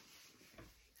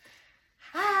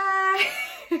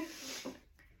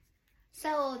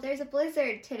there's a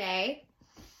blizzard today.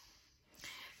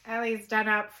 Allie's done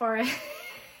up for it.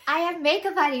 I have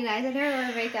makeup on, you guys. I never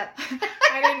wear makeup.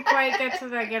 I didn't quite get to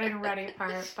the getting ready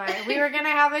part, but we were going to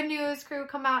have a news crew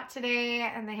come out today,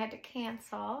 and they had to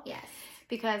cancel. Yes.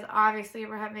 Because obviously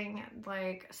we're having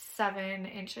like 7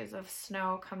 inches of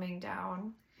snow coming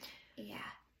down. Yeah.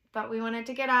 But we wanted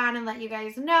to get on and let you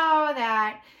guys know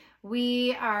that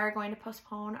we are going to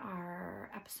postpone our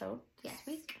episode this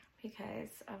week because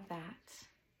of that.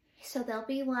 So there'll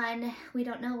be one. We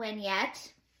don't know when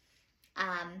yet.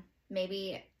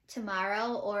 Maybe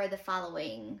tomorrow or the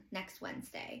following next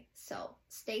Wednesday. So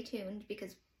stay tuned,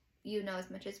 because you know as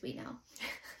much as we know.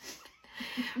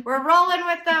 We're rolling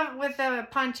with the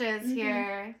punches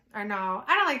here. Or no,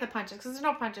 I don't like the punches because there's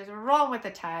no punches. We're rolling with the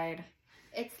tide.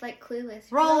 It's like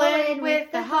Clueless. Rolling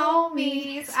with the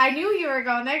homies. I knew you were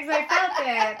going there because I felt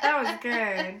it. That was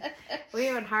good. We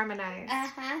even harmonized.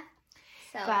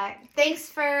 So, but thanks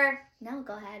for... No,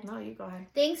 go ahead. No, you go ahead.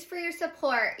 Thanks for your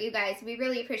support, you guys. We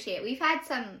really appreciate it. We've had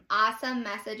some awesome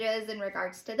messages in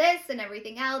regards to this and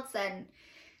everything else, and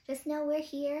just know we're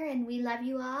here and we love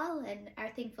you all and are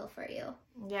thankful for you.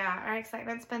 Yeah, our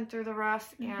excitement's been through the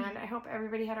roof, and I hope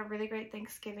everybody had a really great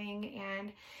Thanksgiving.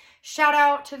 And shout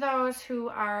out to those who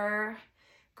are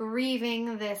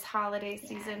grieving this holiday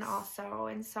season also.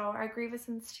 And so our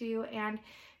grievances to you, and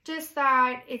just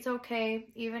that it's okay,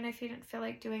 even if you didn't feel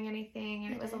like doing anything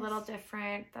and it was a little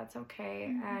different, that's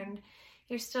okay. And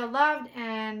you're still loved,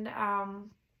 and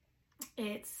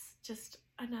it's just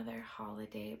another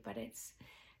holiday, but it's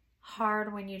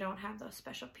hard when you don't have those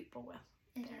special people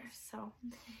with there. So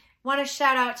want to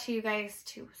shout out to you guys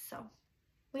too. So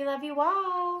we love you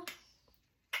all.